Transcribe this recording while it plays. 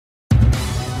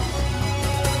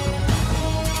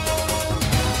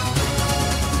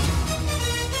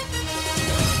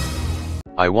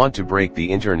"I want to break the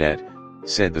internet,"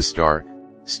 said the star,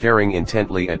 staring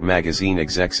intently at magazine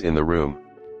execs in the room.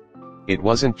 It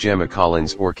wasn't Gemma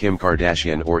Collins or Kim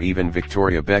Kardashian or even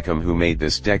Victoria Beckham who made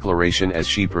this declaration as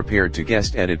she prepared to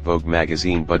guest edit Vogue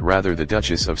magazine, but rather the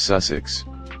Duchess of Sussex.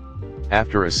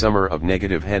 After a summer of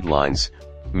negative headlines,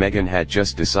 Meghan had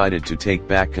just decided to take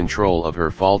back control of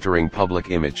her faltering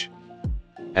public image.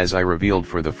 As I revealed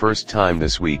for the first time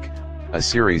this week, a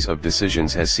series of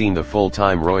decisions has seen the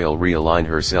full-time royal realign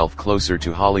herself closer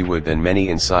to Hollywood than many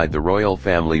inside the royal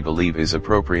family believe is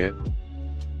appropriate.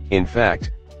 In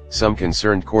fact, some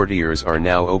concerned courtiers are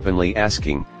now openly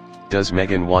asking, does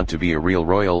Meghan want to be a real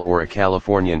royal or a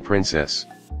Californian princess?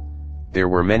 There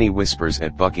were many whispers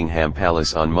at Buckingham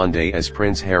Palace on Monday as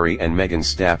Prince Harry and Meghan's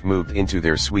staff moved into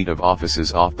their suite of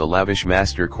offices off the lavish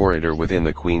master corridor within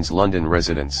the Queen's London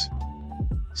residence.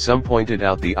 Some pointed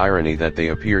out the irony that they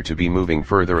appear to be moving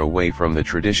further away from the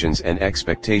traditions and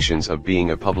expectations of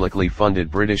being a publicly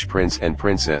funded British prince and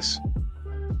princess.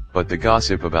 But the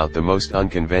gossip about the most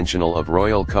unconventional of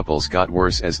royal couples got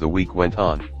worse as the week went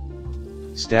on.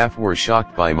 Staff were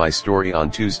shocked by my story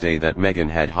on Tuesday that Meghan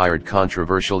had hired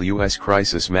controversial U.S.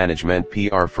 crisis management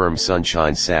PR firm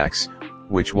Sunshine Sachs,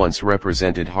 which once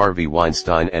represented Harvey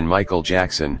Weinstein and Michael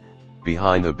Jackson,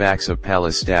 behind the backs of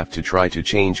palace staff to try to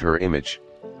change her image.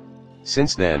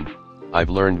 Since then, I've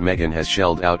learned Meghan has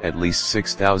shelled out at least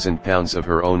 £6,000 of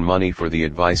her own money for the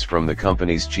advice from the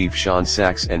company's chief Sean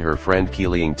Sachs and her friend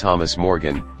Keeling Thomas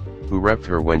Morgan, who repped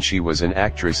her when she was an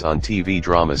actress on TV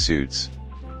drama Suits.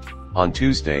 On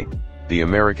Tuesday, the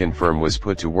American firm was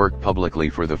put to work publicly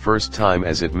for the first time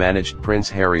as it managed Prince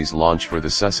Harry's launch for the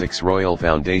Sussex Royal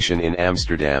Foundation in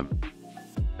Amsterdam.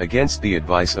 Against the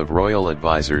advice of royal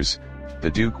advisors, the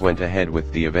Duke went ahead with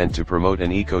the event to promote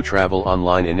an eco-travel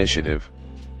online initiative.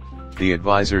 The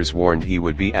advisors warned he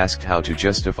would be asked how to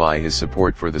justify his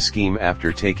support for the scheme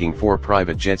after taking 4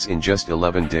 private jets in just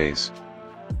 11 days.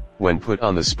 When put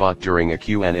on the spot during a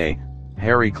Q&A,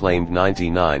 Harry claimed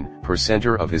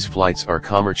 99% of his flights are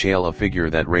commercial, a figure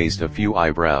that raised a few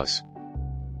eyebrows.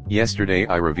 Yesterday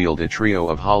I revealed a trio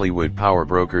of Hollywood power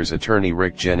brokers, attorney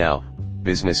Rick Genow,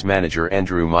 business manager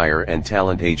Andrew Meyer and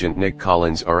talent agent Nick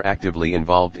Collins are actively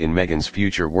involved in Meghan's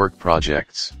future work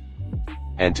projects.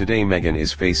 And today Meghan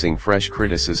is facing fresh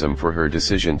criticism for her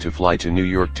decision to fly to New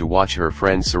York to watch her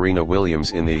friend Serena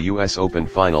Williams in the US Open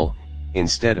final,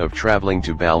 instead of traveling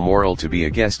to Balmoral to be a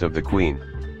guest of the Queen.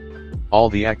 All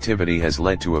the activity has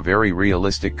led to a very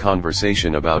realistic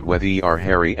conversation about whether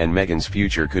Harry and Meghan's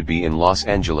future could be in Los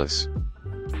Angeles.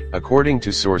 According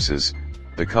to sources,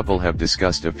 the couple have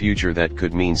discussed a future that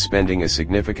could mean spending a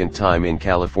significant time in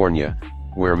California,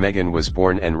 where Meghan was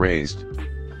born and raised.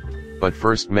 But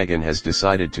first, Meghan has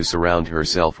decided to surround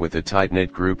herself with a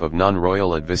tight-knit group of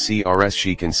non-royal advisors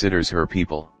she considers her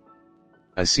people.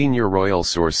 A senior royal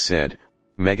source said,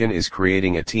 Meghan is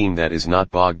creating a team that is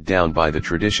not bogged down by the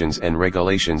traditions and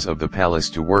regulations of the palace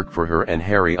to work for her and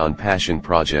Harry on passion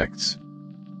projects.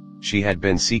 She had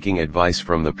been seeking advice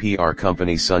from the PR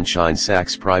company Sunshine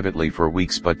Sachs privately for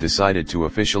weeks but decided to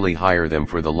officially hire them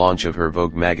for the launch of her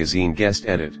Vogue magazine guest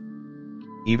edit.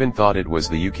 Even thought it was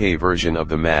the UK version of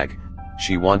the mag.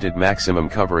 She wanted maximum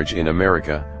coverage in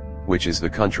America, which is the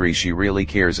country she really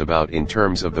cares about in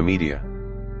terms of the media.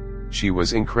 She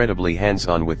was incredibly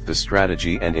hands-on with the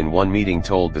strategy and in one meeting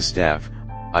told the staff,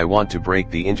 "I want to break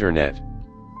the internet."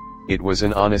 It was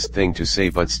an honest thing to say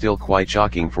but still quite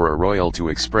shocking for a royal to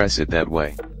express it that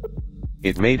way.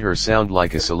 It made her sound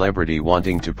like a celebrity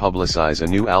wanting to publicize a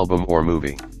new album or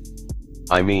movie.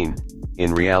 I mean,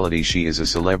 in reality she is a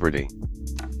celebrity.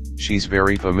 She's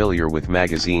very familiar with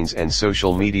magazines and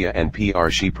social media and PR.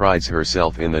 She prides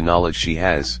herself in the knowledge she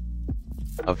has.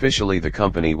 Officially, the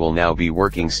company will now be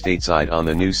working stateside on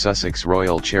the new Sussex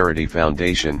Royal Charity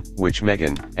Foundation, which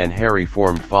Meghan and Harry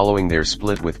formed following their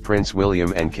split with Prince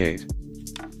William and Kate.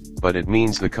 But it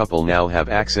means the couple now have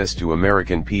access to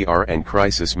American PR and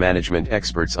crisis management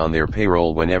experts on their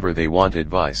payroll whenever they want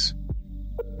advice.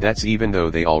 That's even though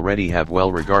they already have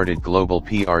well-regarded global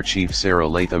PR chief Sarah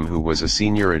Latham, who was a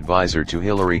senior advisor to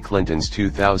Hillary Clinton's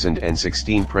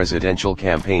 2016 presidential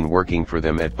campaign, working for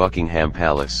them at Buckingham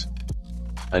Palace.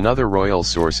 Another royal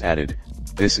source added,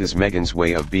 "This is Meghan's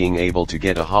way of being able to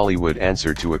get a Hollywood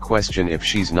answer to a question if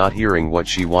she's not hearing what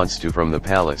she wants to from the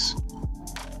palace."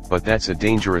 But that's a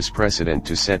dangerous precedent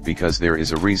to set, because there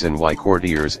is a reason why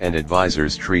courtiers and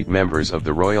advisors treat members of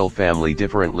the royal family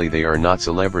differently. They are not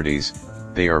celebrities,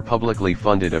 they are publicly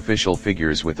funded official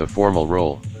figures with a formal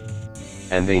role.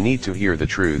 And they need to hear the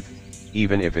truth,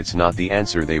 even if it's not the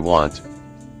answer they want.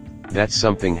 That's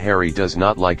something Harry does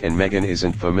not like and Meghan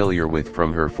isn't familiar with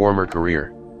from her former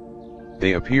career.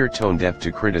 They appear tone-deaf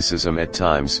to criticism at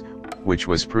times, which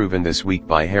was proven this week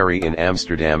by Harry in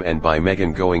Amsterdam and by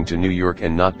Meghan going to New York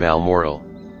and not Balmoral.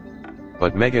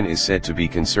 But Meghan is said to be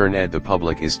concerned the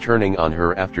public is turning on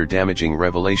her after damaging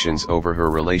revelations over her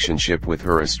relationship with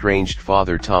her estranged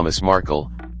father Thomas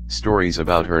Markle, stories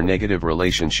about her negative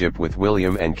relationship with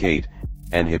William and Kate,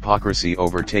 and hypocrisy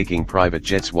over taking private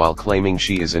jets while claiming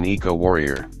she is an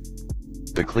eco-warrior.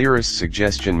 The clearest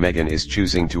suggestion Meghan is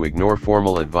choosing to ignore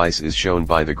formal advice is shown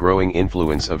by the growing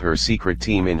influence of her secret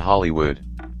team in Hollywood.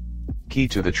 Key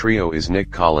to the trio is Nick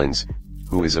Collins,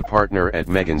 who is a partner at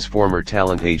Meghan's former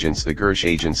talent agents, the Gersh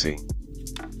Agency.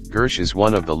 Gersh is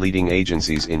one of the leading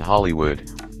agencies in Hollywood,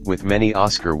 with many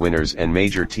Oscar winners and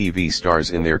major TV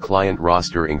stars in their client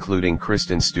roster including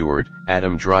Kristen Stewart,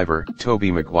 Adam Driver,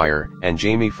 Tobey Maguire, and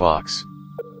Jamie Foxx.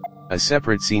 A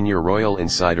separate senior royal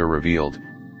insider revealed,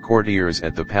 courtiers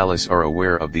at the palace are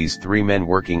aware of these three men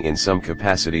working in some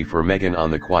capacity for Meghan on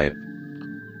the quiet.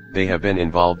 They have been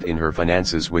involved in her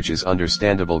finances, which is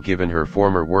understandable given her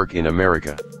former work in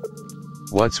America.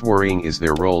 What's worrying is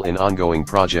their role in ongoing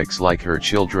projects like her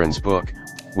children's book,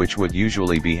 which would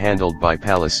usually be handled by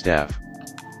palace staff.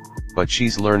 But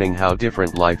she's learning how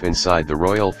different life inside the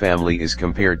royal family is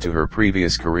compared to her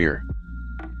previous career.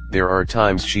 There are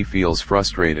times she feels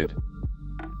frustrated.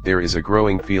 There is a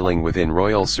growing feeling within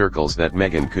royal circles that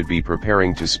Meghan could be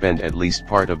preparing to spend at least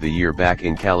part of the year back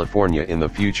in California in the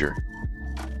future.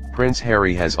 Prince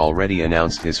Harry has already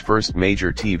announced his first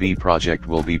major TV project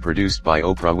will be produced by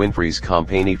Oprah Winfrey's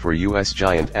company for US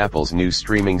giant Apple's new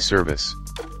streaming service.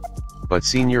 But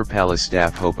senior palace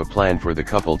staff hope a plan for the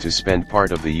couple to spend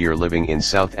part of the year living in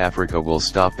South Africa will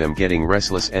stop them getting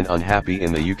restless and unhappy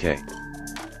in the UK.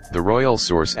 The royal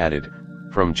source added,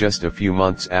 from just a few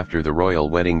months after the royal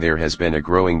wedding there has been a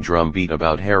growing drumbeat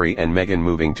about Harry and Meghan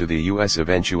moving to the US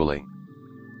eventually.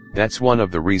 That's one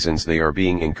of the reasons they are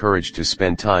being encouraged to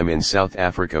spend time in South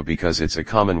Africa, because it's a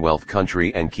Commonwealth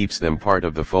country and keeps them part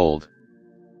of the fold.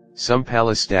 Some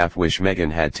palace staff wish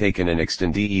Meghan had taken an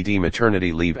extended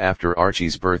maternity leave after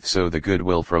Archie's birth so the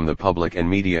goodwill from the public and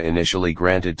media initially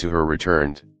granted to her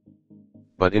returned.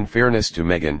 But in fairness to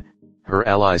Meghan, her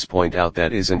allies point out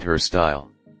that isn't her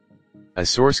style. A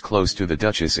source close to the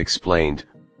Duchess explained,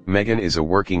 Meghan is a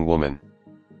working woman.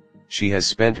 She has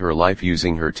spent her life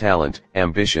using her talent,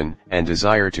 ambition, and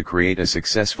desire to create a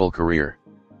successful career.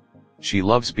 She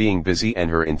loves being busy and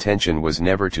her intention was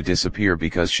never to disappear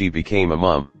because she became a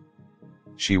mum.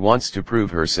 She wants to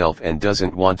prove herself and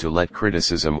doesn't want to let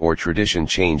criticism or tradition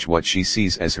change what she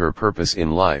sees as her purpose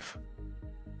in life.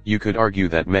 You could argue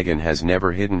that Meghan has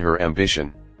never hidden her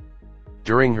ambition.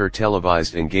 During her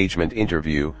televised engagement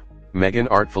interview, Meghan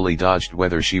artfully dodged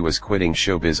whether she was quitting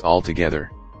showbiz altogether.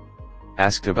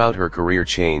 Asked about her career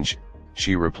change,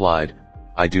 she replied,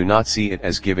 I do not see it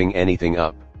as giving anything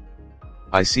up.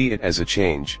 I see it as a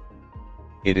change.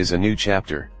 It is a new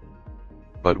chapter.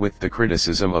 But with the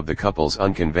criticism of the couple's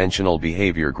unconventional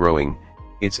behavior growing,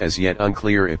 it's as yet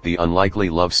unclear if the unlikely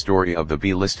love story of the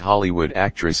B-list Hollywood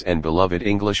actress and beloved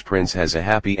English prince has a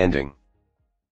happy ending.